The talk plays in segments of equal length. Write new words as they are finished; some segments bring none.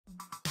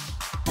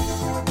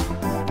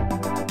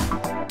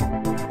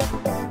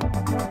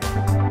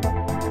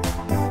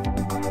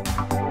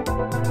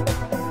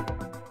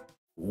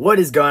What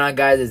is going on,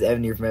 guys? It's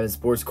Evan here from Evan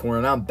Sports Corner,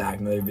 and I'm back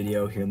with another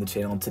video here on the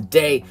channel. And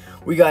today,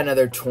 we got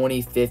another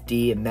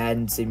 2050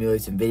 Madden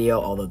simulation video,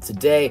 although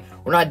today,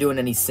 we're not doing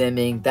any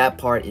simming. That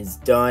part is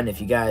done.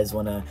 If you guys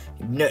want to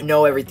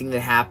know everything that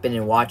happened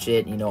and watch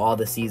it, you know, all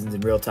the seasons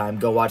in real time,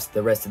 go watch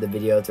the rest of the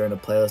videos. They're in a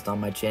playlist on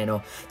my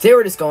channel. Today,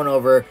 we're just going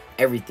over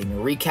everything.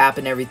 We're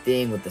recapping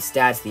everything with the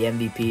stats, the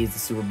MVPs, the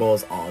Super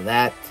Bowls, all of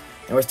that.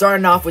 And we're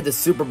starting off with the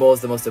Super Bowl as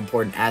the most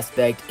important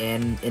aspect,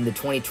 and in the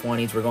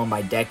 2020s, we're going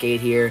by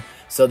decade here.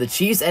 So the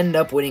Chiefs ended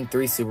up winning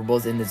 3 Super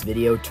Bowls in this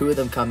video, 2 of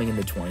them coming in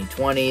the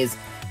 2020s.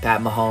 Pat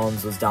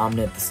Mahomes was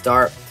dominant at the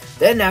start.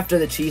 Then after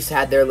the Chiefs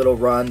had their little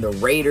run, the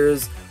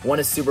Raiders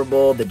won a Super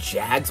Bowl, the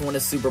Jags won a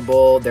Super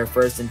Bowl, their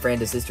first in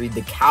franchise history.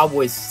 The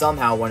Cowboys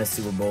somehow won a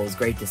Super Bowl. It was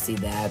great to see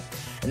that.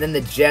 And then the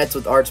Jets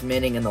with Arch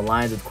Manning and the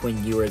Lions with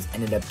Quinn Ewers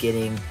ended up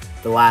getting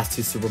the last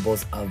 2 Super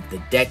Bowls of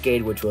the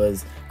decade, which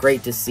was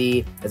great to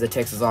see. As a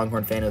Texas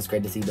Longhorn fan, it was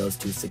great to see those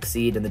 2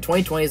 succeed. And the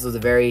 2020s was a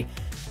very,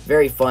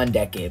 very fun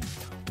decade.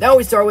 Now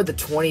we start with the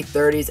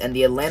 2030s, and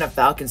the Atlanta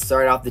Falcons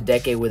started off the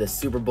decade with a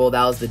Super Bowl.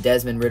 That was the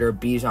Desmond Ridder,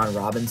 Bijan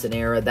Robinson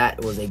era.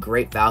 That was a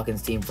great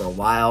Falcons team for a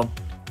while.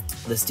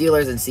 The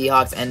Steelers and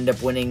Seahawks ended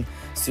up winning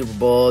Super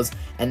Bowls.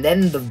 And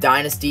then the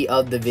dynasty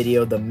of the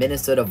video, the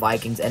Minnesota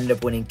Vikings, ended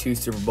up winning 2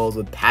 Super Bowls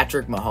with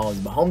Patrick Mahomes.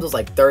 Mahomes was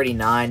like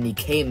 39, and he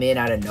came in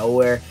out of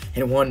nowhere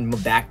and won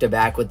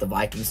back-to-back with the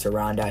Vikings to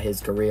round out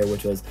his career,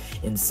 which was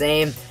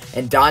insane.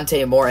 And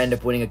Dante Moore ended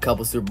up winning a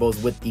couple Super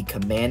Bowls with the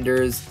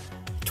Commanders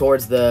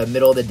towards the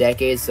middle of the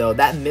decade. So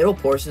that middle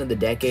portion of the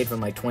decade from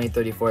like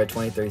 2034 to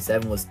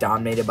 2037 was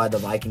dominated by the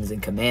Vikings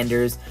and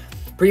Commanders.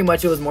 Pretty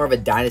much it was more of a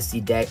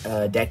dynasty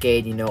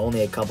decade, you know,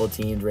 only a couple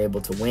teams were able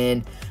to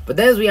win. But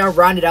then as we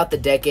rounded out the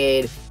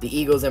decade, the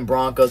Eagles and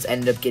Broncos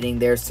ended up getting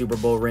their Super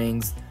Bowl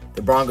rings.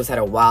 The Broncos had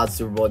a wild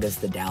Super Bowl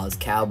against the Dallas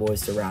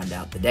Cowboys to round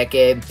out the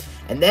decade.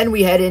 And then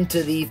we head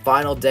into the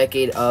final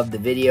decade of the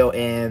video,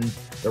 and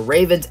the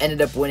Ravens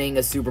ended up winning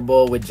a Super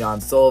Bowl with John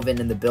Sullivan,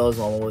 and the Bills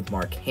won one with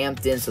Mark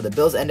Hampton. So the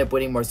Bills ended up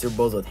winning more Super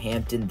Bowls with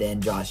Hampton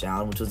than Josh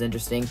Allen, which was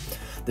interesting.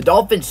 The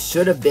Dolphins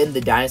should have been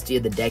the dynasty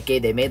of the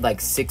decade. They made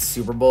like 6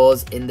 Super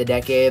Bowls in the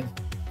decade,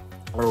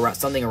 or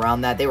something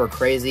around that. They were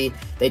crazy.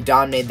 They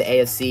dominated the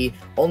AFC,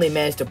 only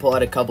managed to pull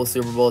out a couple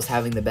Super Bowls,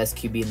 having the best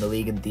QB in the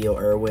league in Theo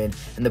Irwin,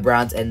 and the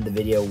Browns ended the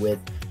video with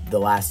the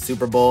last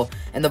Super Bowl.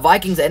 And the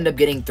Vikings ended up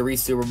getting 3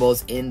 Super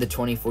Bowls in the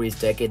 2040s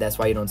decade. That's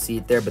why you don't see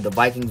it there, but the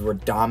Vikings were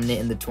dominant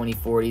in the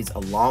 2040s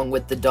along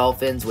with the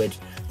Dolphins, which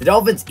the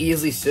Dolphins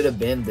easily should have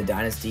been the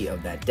dynasty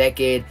of that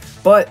decade,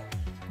 but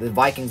the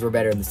Vikings were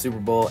better in the Super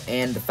Bowl.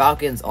 And the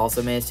Falcons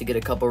also managed to get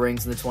a couple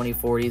rings in the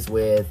 2040s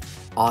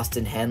with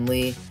Austin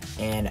Henley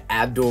and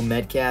Abdul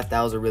Metcalf.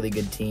 That was a really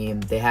good team.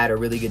 They had a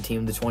really good team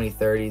in the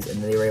 2030s,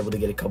 and they were able to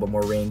get a couple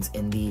more rings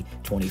in the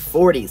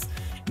 2040s.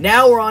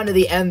 Now we're on to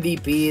the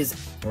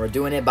MVPs, and we're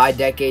doing it by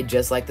decade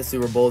just like the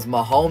Super Bowls.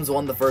 Mahomes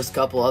won the first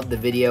couple of the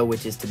video,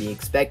 which is to be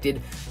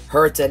expected.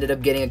 Hurts ended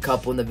up getting a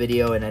couple in the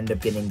video and ended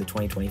up getting the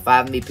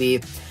 2025 MVP.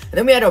 And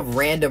then we had a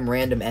random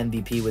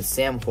MVP with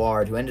Sam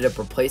Huard, who ended up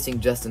replacing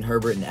Justin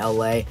Herbert in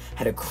LA.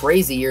 Had a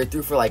crazy year,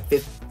 threw for like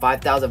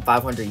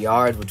 5,500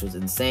 yards, which was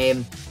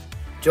insane.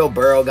 Joe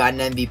Burrow got an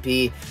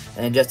MVP,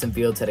 and then Justin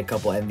Fields had a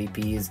couple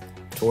MVPs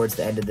towards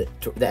the end of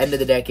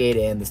the decade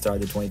and the start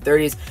of the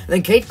 2030s. And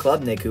then Kate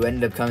Klubnik, who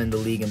ended up coming in the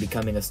league and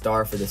becoming a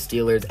star for the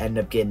Steelers,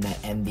 ended up getting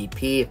that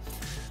MVP.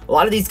 A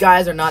lot of these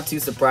guys are not too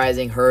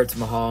surprising. Hurts,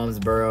 Mahomes,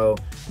 Burrow.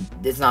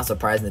 It's not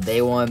surprising that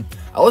they won.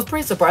 I was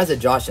pretty surprised that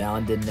Josh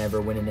Allen didn't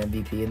ever win an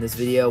MVP in this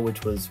video,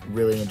 which was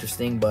really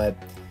interesting. But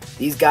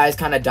these guys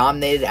kind of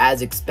dominated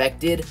as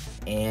expected.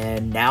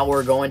 And now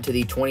we're going to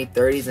the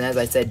 2030s. And as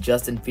I said,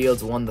 Justin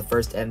Fields won the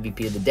first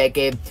MVP of the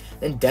decade.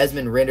 Then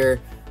Desmond Ridder,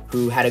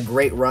 who had a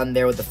great run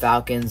there with the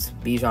Falcons.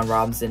 Bijan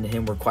Robinson and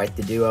him were quite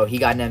the duo. He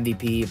got an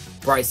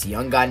MVP. Bryce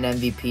Young got an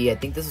MVP. I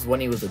think this is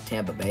when he was with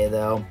Tampa Bay,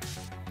 though.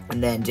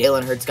 And then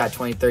Jalen Hurts got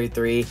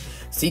 2033.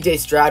 CJ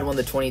Stroud won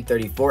the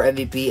 2034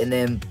 MVP. And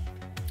then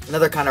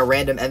another kind of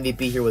random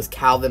MVP here was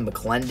Calvin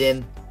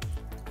McClendon,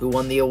 who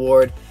won the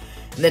award.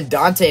 And then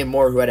Dante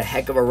Moore, who had a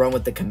heck of a run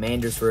with the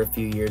Commanders for a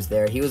few years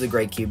there. He was a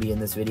great QB in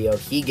this video.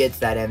 He gets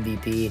that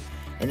MVP.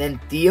 And then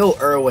Theo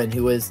Irwin,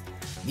 who was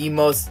the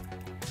most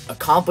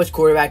accomplished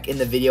quarterback in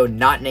the video,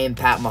 not named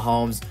Pat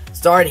Mahomes,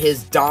 started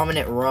his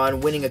dominant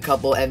run, winning a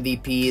couple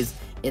MVPs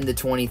in the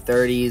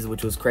 2030s,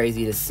 which was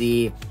crazy to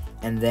see.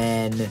 And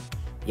then,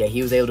 yeah,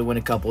 he was able to win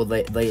a couple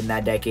late in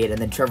that decade.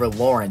 And then Trevor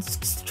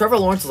Lawrence. Trevor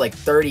Lawrence was like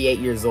 38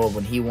 years old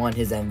when he won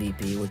his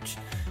MVP, which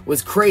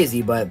was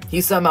crazy, but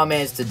he somehow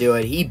managed to do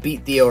it. He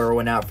beat Theo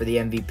Irwin out for the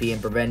MVP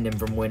and prevented him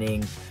from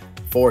winning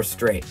 4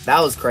 straight.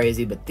 That was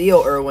crazy, but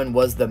Theo Irwin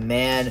was the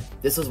man.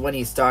 This was when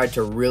he started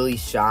to really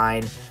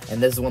shine,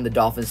 and this is when the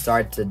Dolphins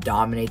started to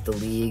dominate the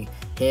league.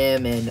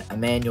 Him and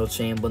Emmanuel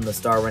Chamberlain, the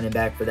star running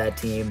back for that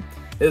team.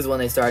 This is when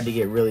they started to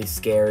get really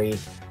scary.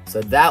 So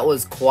that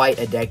was quite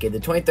a decade. The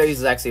 2030s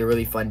was actually a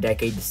really fun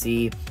decade to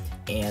see,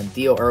 and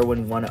Theo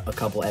Irwin won a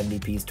couple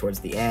MVPs towards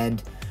the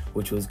end,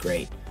 which was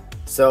great.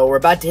 So we're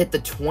about to hit the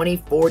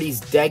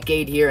 2040s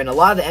decade here, and a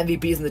lot of the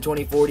MVPs in the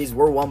 2040s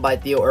were won by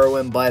Theo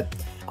Irwin, but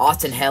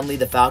Austin Henley,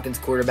 the Falcons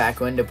quarterback,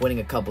 who ended up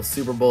winning a couple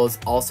Super Bowls,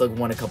 also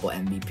won a couple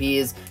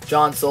MVPs.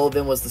 John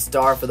Sullivan was the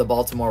star for the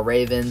Baltimore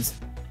Ravens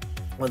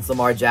once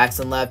Lamar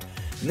Jackson left.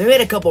 And they made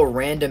a couple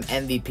random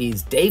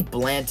MVPs. Dave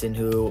Blanton,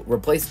 who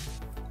replaced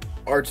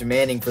Arch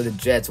Manning for the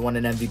Jets, won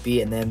an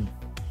MVP. And then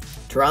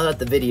to round out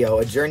the video,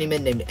 a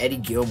journeyman named Eddie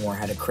Gilmore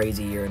had a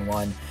crazy year and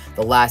won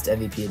the last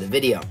MVP of the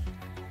video.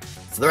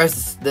 So the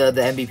rest of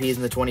the MVPs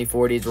in the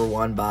 2040s were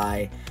won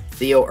by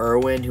Theo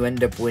Irwin, who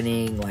ended up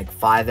winning like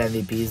 5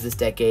 MVPs this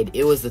decade.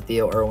 It was the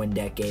Theo Irwin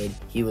decade.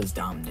 He was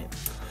dominant.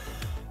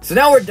 So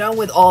now we're done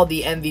with all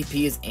the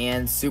MVPs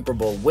and Super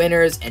Bowl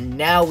winners, and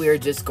now we are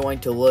just going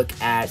to look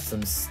at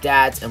some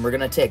stats, and we're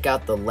going to take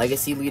out the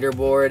legacy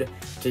leaderboard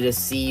to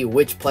just see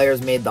which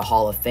players made the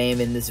Hall of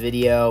Fame in this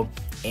video,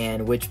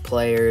 and which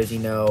players,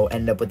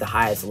 end up with the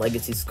highest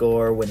legacy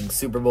score, winning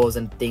Super Bowls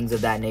and things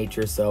of that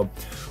nature. So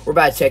we're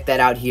about to check that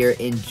out here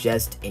in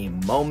just a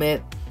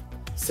moment.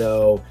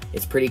 So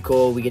it's pretty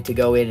cool. We get to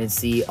go in and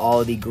see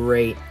all the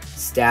great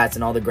stats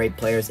and all the great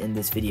players in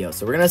this video.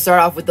 So we're going to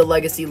start off with the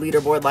legacy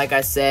leaderboard. Like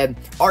I said,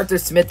 Arthur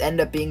Smith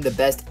ended up being the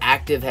best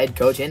active head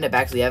coach. He ended up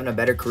actually having a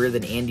better career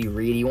than Andy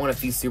Reid. He won a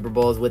few Super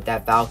Bowls with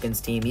that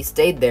Falcons team. He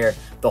stayed there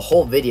the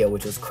whole video,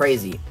 which was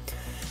crazy.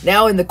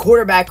 Now in the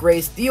quarterback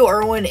race, Theo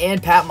Irwin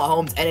and Pat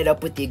Mahomes ended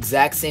up with the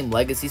exact same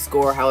legacy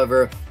score.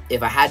 However,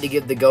 if I had to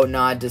give the GOAT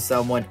nod to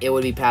someone, it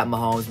would be Pat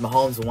Mahomes.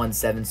 Mahomes won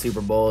 7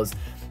 Super Bowls.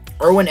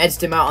 Irwin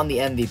edged him out on the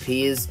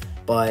MVPs,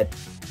 but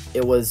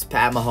it was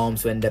Pat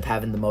Mahomes who ended up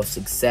having the most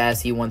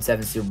success. He won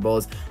 7 Super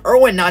Bowls.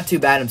 Irwin, not too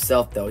bad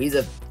himself, though. He's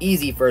an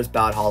easy first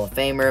ballot Hall of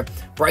Famer.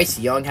 Bryce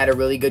Young had a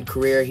really good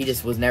career. He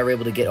just was never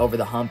able to get over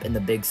the hump in the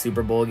big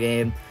Super Bowl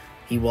game.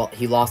 He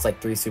lost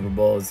like 3 Super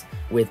Bowls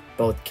with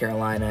both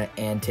Carolina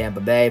and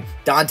Tampa Bay.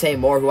 Dante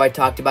Moore, who I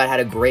talked about,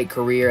 had a great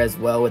career as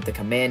well with the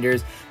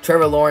Commanders.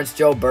 Trevor Lawrence,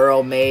 Joe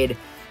Burrow made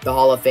the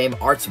Hall of Fame.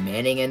 Arch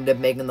Manning ended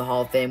up making the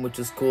Hall of Fame, which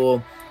was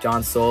cool.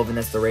 John Sullivan,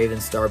 that's the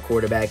Ravens star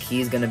quarterback.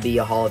 He's going to be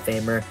a Hall of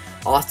Famer.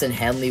 Austin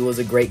Henley was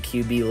a great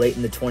QB late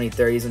in the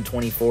 2030s and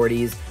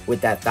 2040s with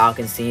that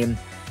Falcons team.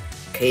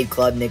 Cade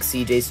Klubnik,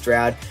 CJ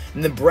Stroud.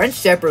 And then Brent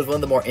Shepard was one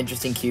of the more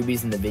interesting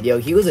QBs in the video.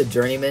 He was a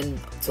journeyman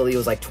until he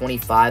was like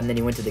 25, and then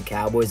he went to the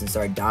Cowboys and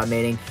started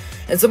dominating.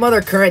 And some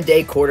other current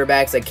day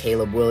quarterbacks like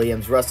Caleb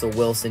Williams, Russell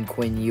Wilson,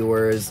 Quinn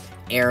Ewers,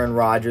 Aaron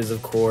Rodgers,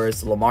 of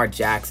course, Lamar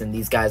Jackson.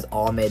 These guys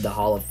all made the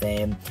Hall of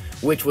Fame,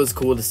 which was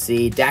cool to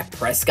see. Dak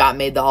Prescott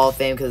made the Hall of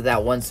Fame because of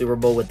that one Super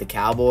Bowl with the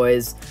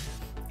Cowboys.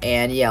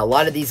 And yeah, a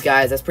lot of these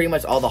guys, that's pretty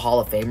much all the Hall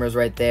of Famers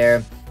right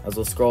there. As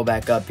we'll scroll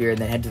back up here and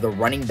then head to the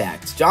running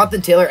backs.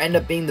 Jonathan Taylor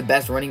ended up being the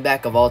best running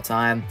back of all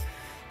time.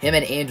 Him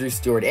and Andrew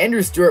Stewart.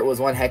 Andrew Stewart was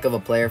one heck of a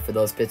player for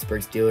those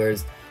Pittsburgh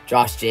Steelers.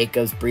 Josh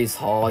Jacobs, Breece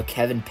Hall,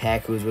 Kevin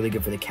Peck, who was really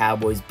good for the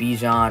Cowboys,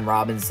 Bijan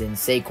Robinson,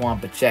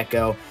 Saquon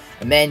Pacheco,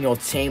 Emmanuel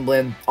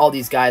Chamberlain, all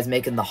these guys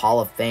making the Hall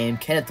of Fame.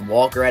 Kenneth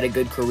Walker had a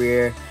good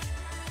career.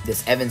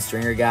 This Evan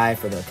Stringer guy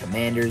for the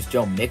Commanders.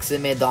 Joe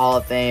Mixon made the Hall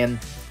of Fame.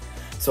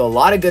 So a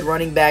lot of good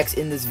running backs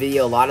in this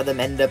video. A lot of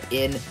them ended up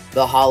in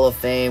the Hall of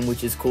Fame,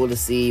 which is cool to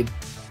see.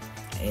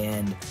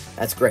 And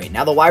that's great.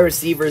 Now the wide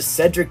receivers,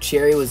 Cedric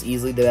Cherry was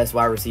easily the best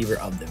wide receiver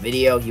of the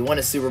video. He won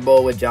a Super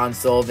Bowl with John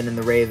Sullivan and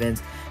the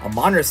Ravens.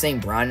 Amon-Ra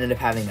St. Brown ended up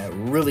having a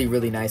really,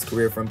 really nice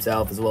career for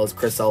himself, as well as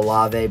Chris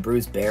Olave,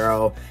 Bruce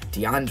Barrow,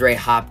 DeAndre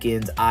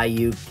Hopkins,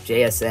 Ayuk,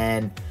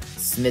 JSN,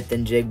 Smith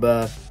and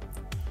Jigba.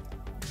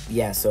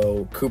 Yeah,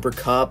 so Cooper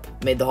Kupp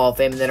made the Hall of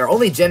Fame. And then our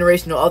only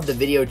generational of the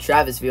video,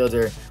 Travis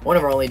Fielder, one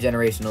of our only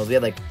generationals. We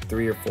had like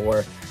 3 or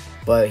 4.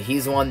 But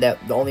he's the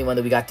only one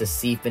that we got to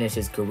see finish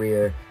his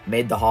career,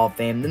 made the Hall of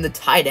Fame. And then the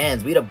tight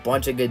ends, we had a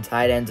bunch of good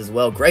tight ends as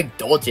well. Greg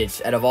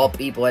Dulcich, out of all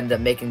people, ended up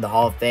making the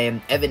Hall of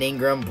Fame. Evan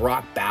Ingram,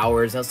 Brock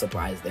Bowers, no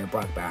surprise there.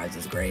 Brock Bowers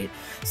is great.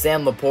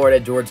 Sam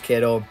Laporta, George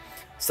Kittle,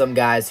 some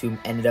guys who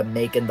ended up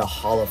making the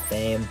Hall of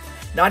Fame.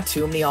 Not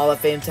too many Hall of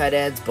Fame tight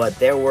ends, but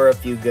there were a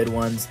few good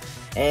ones.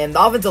 And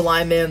the offensive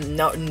lineman,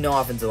 no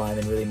offensive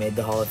lineman really made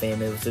the Hall of Fame.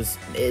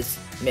 It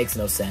makes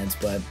no sense,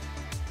 but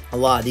a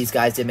lot of these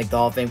guys did make the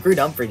Hall of Fame. Creed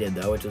Humphrey did,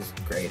 though, which was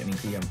great. I mean,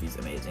 Creed Humphrey's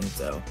amazing,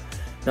 so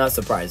not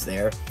surprised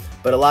there.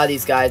 But a lot of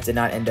these guys did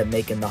not end up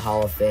making the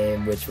Hall of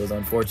Fame, which was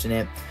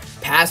unfortunate.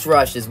 Pass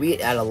rushes, we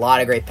had a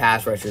lot of great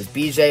pass rushers.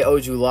 BJ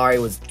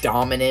Ojulari was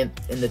dominant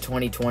in the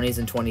 2020s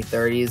and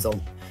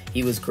 2030s.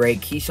 He was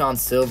great. Keyshawn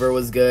Silver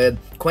was good.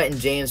 Quentin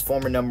James,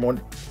 former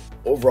 #1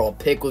 overall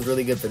pick, was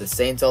really good for the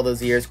Saints all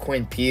those years.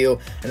 Quinn Pugh,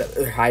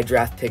 another high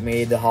draft pick,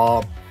 made the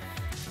Hall.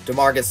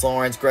 DeMarcus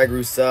Lawrence, Greg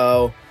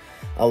Rousseau.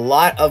 A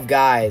lot of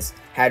guys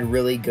had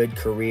really good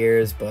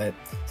careers, but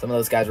some of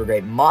those guys were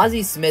great.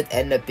 Mozzie Smith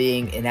ended up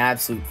being an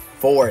absolute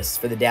force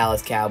for the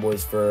Dallas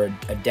Cowboys for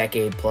a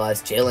decade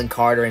plus. Jalen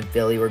Carter and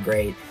Philly were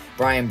great.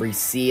 Brian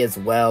Bresee as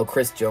well.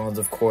 Chris Jones,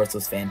 of course,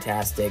 was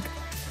fantastic.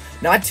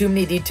 Not too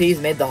many DTs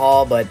made the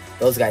Hall, but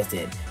those guys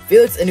did.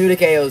 Felix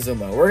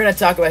Anudike-Uzomah. We're going to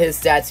talk about his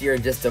stats here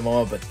in just a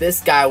moment, but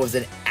this guy was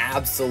an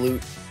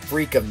absolute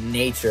freak of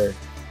nature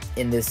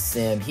in this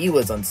sim. He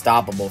was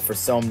unstoppable for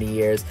so many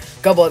years.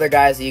 A couple other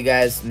guys that you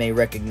guys may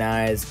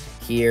recognize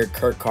here.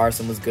 Kurt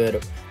Carson was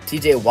good.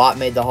 TJ Watt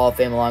made the Hall of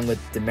Fame along with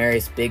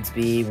Demarius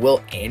Bigsby.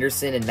 Will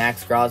Anderson and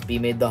Max Crosby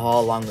made the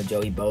Hall along with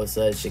Joey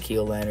Bosa,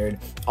 Shaquille Leonard.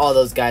 All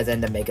those guys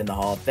ended up making the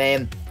Hall of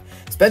Fame.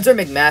 Spencer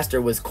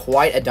McMaster was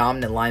quite a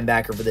dominant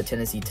linebacker for the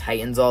Tennessee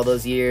Titans all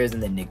those years.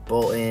 And then Nick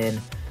Bolton,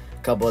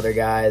 a couple other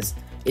guys.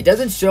 It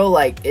doesn't show,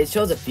 like, it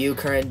shows a few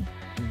current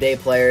day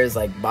players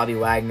like Bobby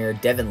Wagner.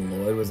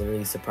 Devin Lloyd was a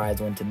really surprise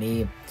one to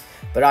me.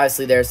 But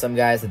obviously there are some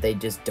guys that they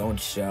just don't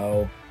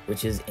show,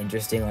 which is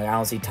interesting. Like, I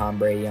don't see Tom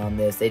Brady on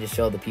this. They just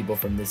show the people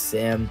from this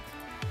sim.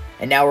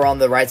 And now we're on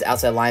the right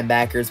outside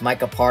linebackers.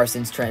 Micah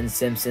Parsons, Trenton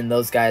Simpson,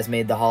 those guys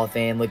made the Hall of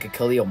Fame. Look at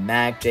Khalil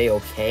Mack,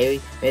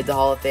 J.O.K. made the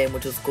Hall of Fame,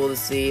 which was cool to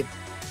see.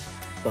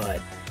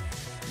 But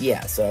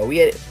yeah, so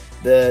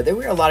there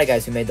were a lot of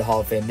guys who made the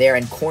Hall of Fame there.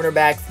 And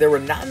cornerbacks, there were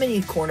not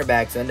many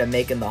cornerbacks who ended up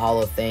making the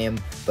Hall of Fame.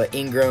 But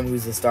Ingram,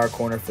 who's the star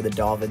corner for the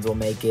Dolphins, will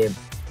make it.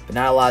 But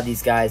not a lot of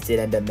these guys did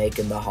end up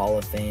making the Hall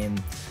of Fame.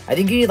 I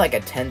think you need like a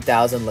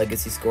 10,000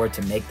 legacy score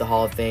to make the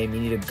Hall of Fame. You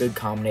need a good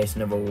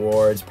combination of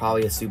awards,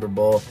 probably a Super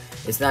Bowl.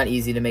 It's not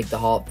easy to make the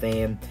Hall of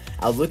Fame.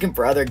 I was looking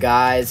for other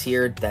guys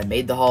here that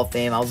made the Hall of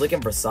Fame. I was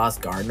looking for Sauce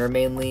Gardner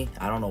mainly.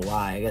 I don't know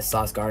why. I guess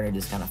Sauce Gardner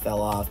just kind of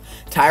fell off.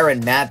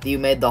 Tyrann Mathieu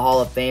made the Hall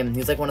of Fame.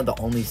 He's like one of the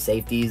only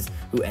safeties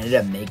who ended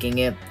up making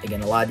it.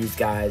 Again, a lot of these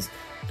guys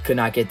could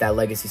not get that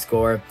legacy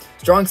score.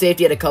 Strong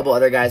safety had a couple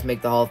other guys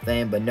make the Hall of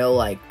Fame, but no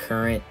like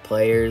current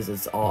players.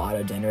 It's all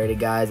auto-generated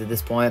guys at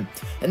this point.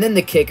 And then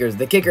the kickers.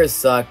 The kickers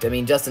sucked. I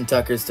mean, Justin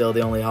Tucker's still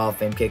the only Hall of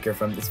Fame kicker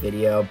from this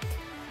video.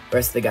 The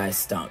rest of the guys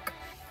stunk.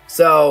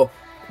 So,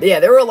 yeah,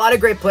 there were a lot of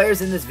great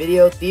players in this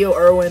video. Theo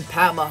Irwin,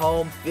 Pat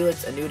Mahomes,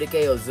 Felix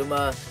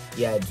Anudike-Uzomah,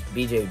 yeah,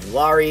 BJ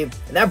Ojulari.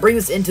 And that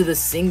brings us into the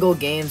single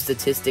game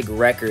statistic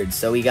record.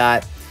 So we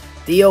got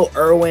Theo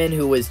Irwin,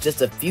 who was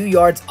just a few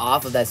yards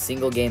off of that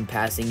single game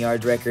passing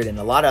yards record, and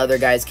a lot of other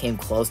guys came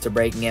close to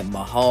breaking it.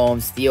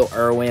 Mahomes, Theo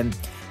Irwin,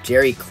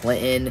 Jerry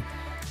Clinton,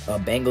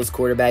 Bengals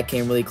quarterback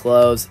came really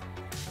close.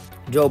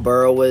 Joe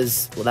Burrow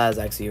was, well, that was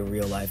actually a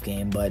real life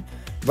game, but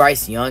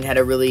Bryce Young had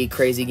a really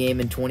crazy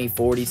game in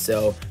 2040,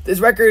 so this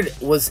record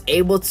was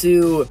able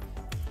to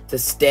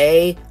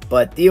stay,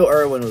 but Theo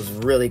Irwin was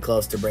really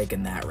close to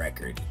breaking that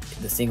record,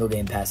 the single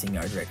game passing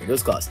yards record. It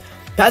was close.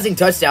 Passing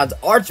touchdowns,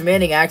 Arch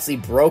Manning actually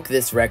broke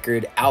this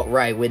record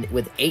outright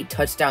with 8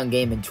 touchdown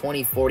game in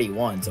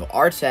 2041. So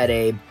Arch had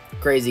a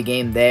crazy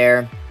game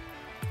there,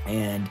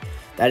 and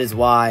that is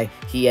why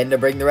he ended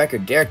up breaking the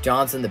record. Derek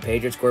Johnson, the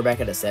Patriots quarterback,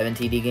 had a 7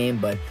 TD game,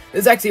 but this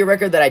is actually a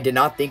record that I did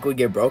not think would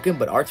get broken,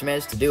 but Arch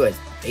managed to do it.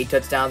 8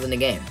 touchdowns in the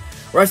game.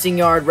 Rushing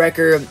yard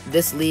record,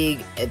 this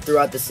league,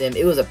 throughout the sim,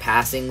 it was a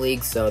passing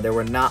league, so there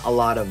were not a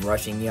lot of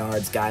rushing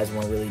yards. Guys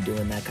weren't really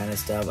doing that kind of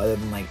stuff, other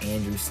than like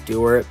Andrew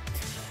Stewart.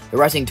 The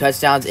rushing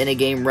touchdowns in a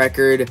game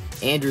record,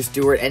 Andrew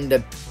Stewart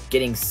ended up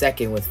getting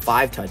second with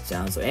 5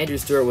 touchdowns. So Andrew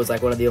Stewart was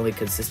like one of the only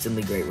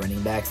consistently great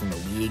running backs in the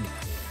league.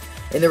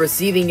 In the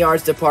receiving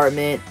yards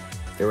department,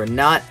 there were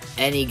not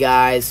any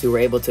guys who were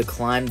able to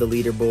climb the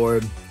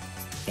leaderboard.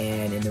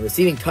 And in the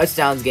receiving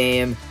touchdowns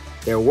game,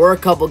 there were a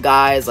couple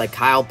guys like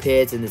Kyle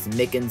Pitts and this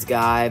Mickens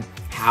guy,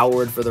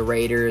 Howard for the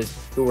Raiders,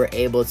 who were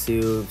able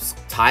to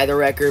tie the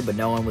record, but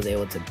no one was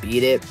able to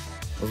beat it.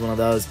 It was one of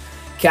those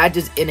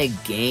catches in a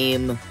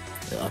game.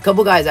 A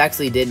couple guys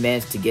actually did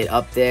manage to get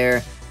up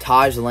there.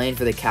 Taj Lane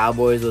for the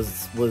Cowboys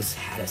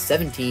had a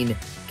 17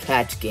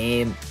 catch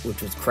game, which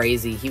was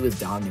crazy. He was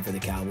dominant for the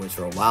Cowboys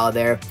for a while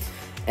there.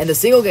 And the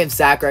single game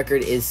sack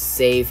record is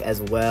safe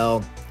as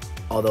well,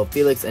 although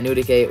Felix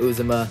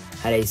Anudike-Uzomah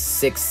had a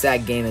 6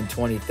 sack game in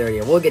 2030.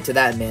 And we'll get to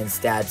that man's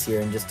stats here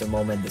in just a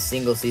moment. The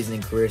single season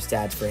and career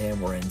stats for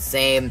him were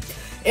insane.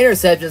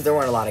 Interceptions, there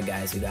weren't a lot of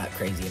guys who got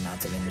crazy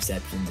amounts of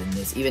interceptions in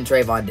this. Even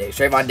Trayvon Diggs.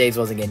 Trayvon Diggs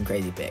wasn't getting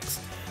crazy picks.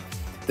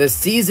 The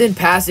season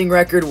passing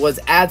record was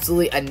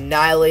absolutely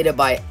annihilated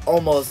by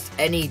almost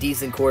any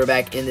decent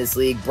quarterback in this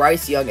league.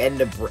 Bryce Young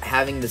ended up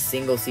having the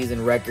single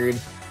season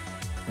record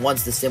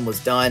once the sim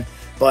was done.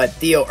 But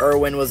Theo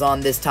Irwin was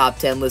on this top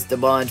 10 list a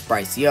bunch.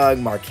 Bryce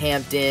Young, Mark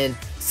Hampton,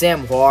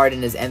 Sam Ward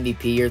in his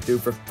MVP year threw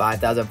for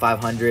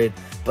 5,500.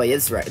 But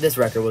this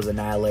record was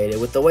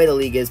annihilated. With the way the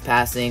league is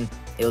passing,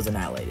 it was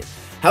annihilated.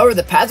 However,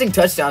 the passing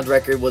touchdowns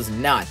record was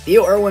not.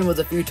 Theo Irwin was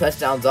a few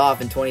touchdowns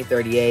off in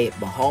 2038.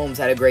 Mahomes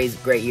had a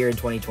great year in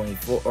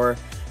 2024.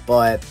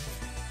 But,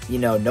 you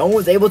know, no one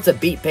was able to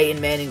beat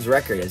Peyton Manning's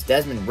record. As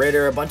Desmond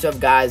Ridder, a bunch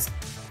of guys,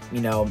 you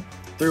know,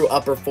 threw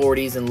upper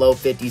 40s and low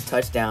 50s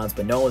touchdowns,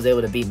 but no one was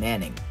able to beat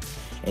Manning.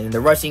 And in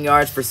the rushing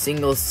yards for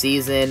single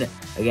season,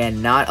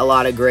 again, not a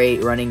lot of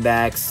great running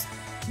backs.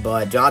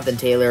 But Jonathan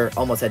Taylor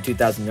almost had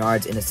 2,000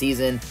 yards in a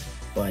season,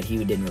 but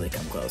he didn't really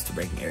come close to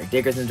breaking Eric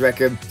Dickerson's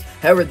record.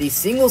 However, the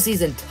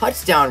single-season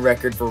touchdown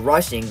record for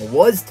rushing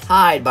was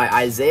tied by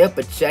Isaiah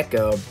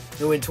Pacheco,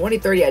 who in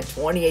 2030 had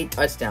 28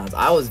 touchdowns.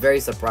 I was very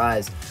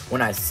surprised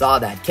when I saw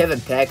that. Kevin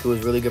Peck, who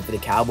was really good for the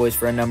Cowboys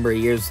for a number of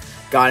years,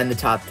 got in the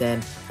top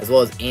 10, as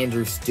well as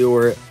Andrew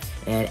Stewart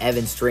and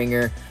Evan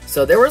Stringer.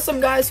 So there were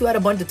some guys who had a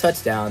bunch of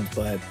touchdowns,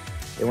 but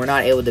they were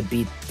not able to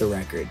beat the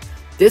record.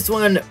 This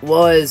one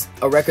was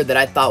a record that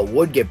I thought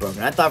would get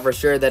broken. I thought for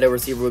sure that a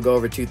receiver would go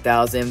over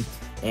 2,000,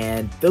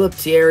 and Philip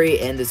Thierry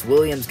and this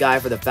Williams guy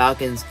for the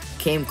Falcons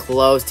came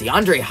close.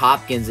 DeAndre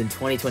Hopkins in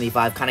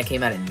 2025 kind of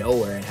came out of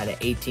nowhere and had an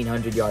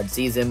 1,800-yard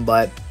season,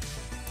 but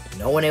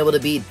no one able to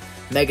beat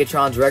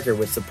Megatron's record,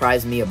 which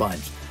surprised me a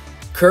bunch.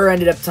 Kerr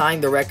ended up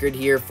tying the record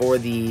here for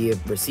the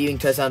receiving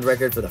touchdowns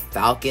record for the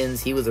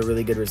Falcons. He was a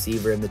really good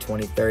receiver in the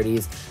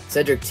 2030s.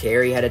 Cedric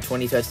Terry had a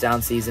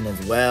 20-touchdown season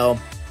as well.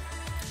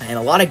 And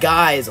a lot of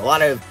guys, a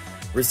lot of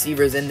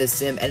receivers in this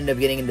sim ended up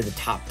getting into the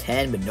top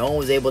 10, but no one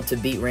was able to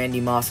beat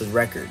Randy Moss's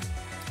record.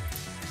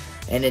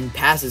 And in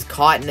passes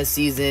caught in a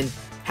season,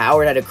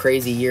 Howard had a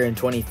crazy year in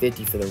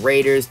 2050 for the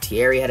Raiders.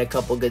 Thierry had a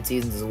couple good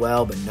seasons as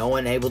well, but no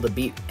one able to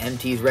beat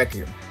MT's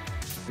record.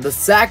 The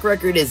sack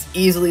record is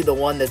easily the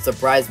one that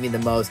surprised me the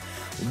most.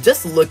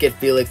 Just look at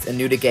Felix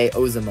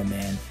Anudike-Uzomah,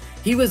 man.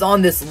 He was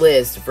on this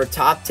list for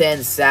top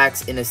 10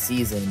 sacks in a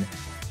season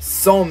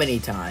so many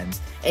times.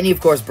 And he,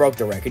 of course, broke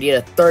the record. He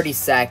had a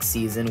 30-sack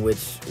season,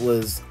 which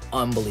was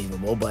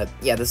unbelievable. But,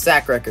 yeah, the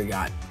sack record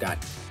got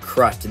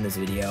crushed in this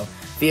video.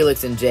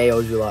 Felix and BJ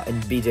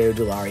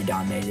Ojulari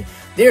dominated.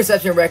 The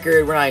interception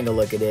record, we're not even going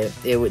to look at it.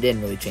 It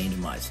didn't really change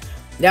much.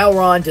 Now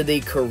we're on to the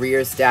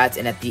career stats,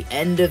 and at the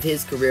end of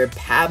his career,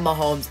 Pat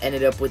Mahomes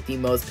ended up with the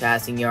most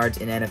passing yards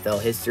in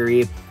NFL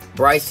history.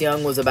 Bryce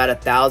Young was about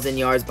 1,000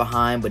 yards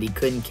behind, but he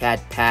couldn't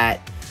catch Pat.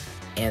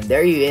 And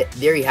there you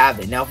have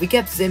it. Now, if we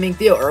kept simming,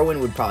 Theo Irwin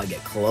would probably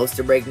get close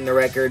to breaking the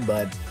record,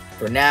 but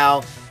for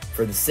now,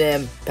 for the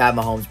sim, Pat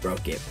Mahomes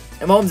broke it.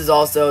 And Mahomes is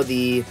also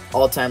the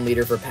all-time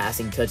leader for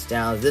passing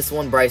touchdowns. This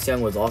one, Bryce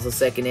Young was also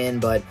second in,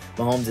 but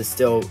Mahomes is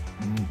still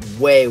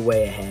way,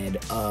 way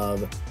ahead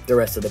of the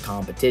rest of the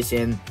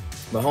competition.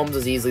 Mahomes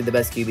was easily the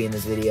best QB in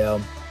this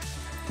video,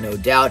 no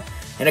doubt.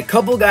 And a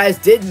couple guys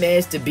did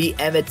manage to beat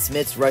Emmitt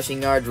Smith's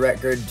rushing yards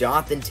record.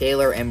 Jonathan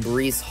Taylor and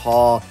Breece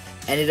Hall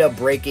ended up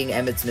breaking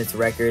Emmitt Smith's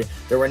record.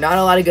 There were not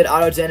a lot of good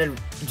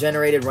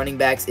auto-generated running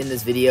backs in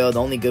this video.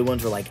 The only good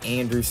ones were like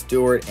Andrew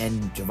Stewart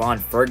and Javon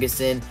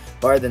Ferguson.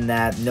 But other than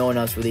that, no one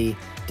else really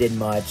did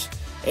much.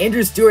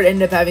 Andrew Stewart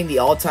ended up having the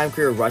all-time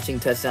career rushing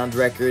touchdowns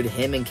record.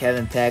 Him and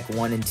Kevin Peck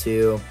 1 and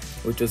 2,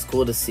 which was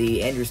cool to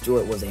see. Andrew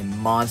Stewart was a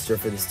monster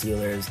for the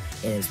Steelers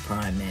in his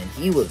prime, man.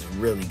 He was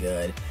really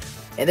good.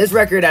 And this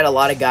record had a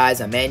lot of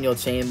guys: Emmanuel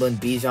Chamberlain,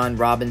 Bijan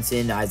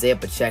Robinson, Isaiah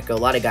Pacheco. A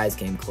lot of guys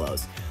came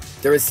close.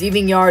 The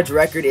receiving yards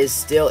record is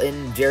still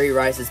in Jerry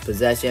Rice's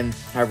possession.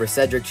 However,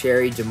 Cedric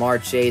Cherry,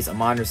 Jamar Chase,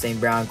 Amon St.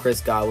 Brown, Chris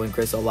Godwin,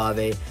 Chris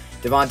Olave,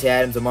 Devontae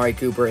Adams, Amari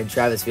Cooper, and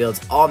Travis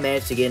Fields all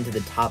managed to get into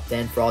the top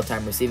 10 for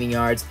all-time receiving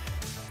yards.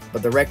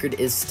 But the record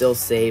is still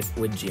safe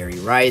with Jerry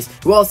Rice,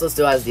 who also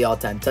still has the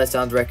all-time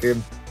touchdowns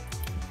record.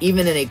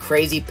 Even in a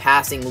crazy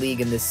passing league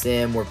in this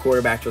sim where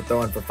quarterbacks were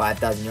throwing for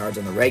 5,000 yards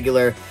on the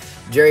regular,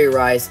 Jerry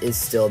Rice is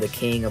still the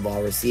king of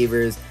all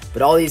receivers.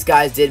 But all these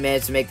guys did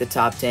manage to make the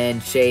top 10.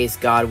 Chase,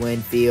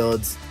 Godwin,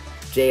 Fields,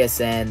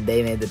 JSN,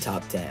 they made the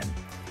top 10.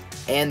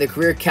 And the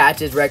career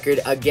catches record,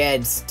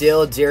 again,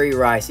 still Jerry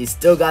Rice. He's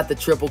still got the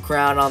triple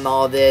crown on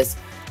all this.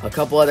 A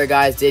couple other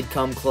guys did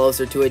come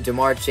closer to it.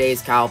 Jamar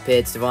Chase, Kyle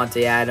Pitts,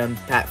 Devontae Adams,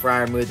 Pat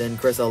Freiermuth, and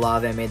Chris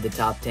Olave made the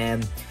top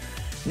 10.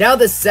 Now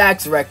the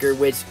sacks record,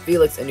 which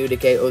Felix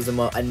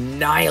Anudike-Uzomah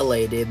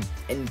annihilated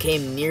and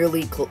came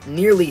nearly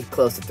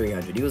close to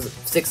 300. He was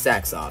 6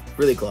 sacks off,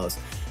 really close.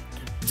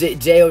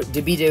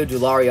 BJ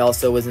Ojulari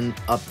also wasn't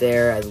up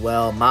there as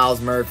well. Miles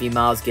Murphy,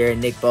 Myles Garrett,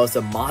 Nick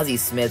Bosa, Mozzie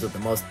Smith with the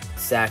most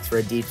sacks for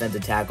a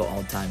defensive tackle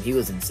all time. He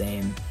was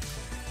insane.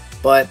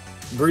 But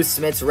Bruce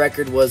Smith's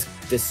record was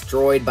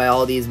destroyed by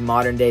all these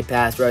modern-day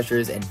pass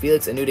rushers, and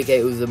Felix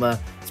Anudike-Uzomah,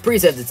 it's pretty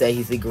safe to say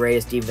he's the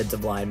greatest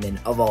defensive lineman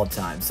of all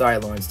time. Sorry,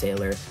 Lawrence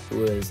Taylor,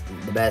 who is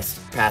the best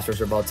pass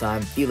rusher of all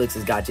time. Felix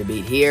has got you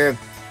beat here.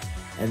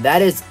 And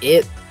that is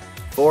it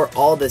for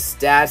all the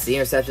stats. The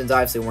interceptions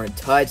obviously weren't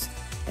touched.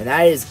 And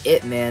that is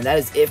it, man. That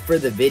is it for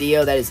the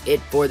video. That is it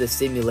for the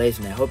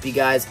simulation. I hope you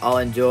guys all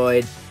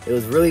enjoyed. It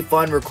was really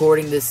fun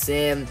recording this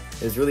sim.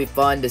 It was really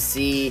fun to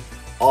see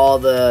all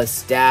the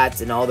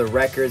stats and all the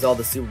records, all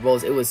the Super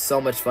Bowls. It was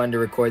so much fun to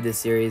record this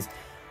series.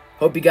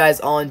 Hope you guys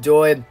all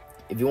enjoyed.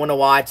 If you want to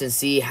watch and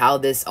see how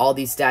all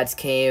these stats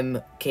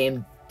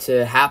came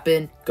to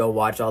happen, go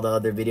watch all the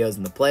other videos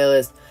in the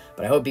playlist.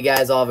 But I hope you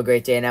guys all have a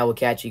great day, and I will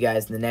catch you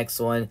guys in the next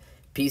one.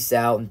 Peace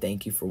out, and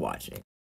thank you for watching.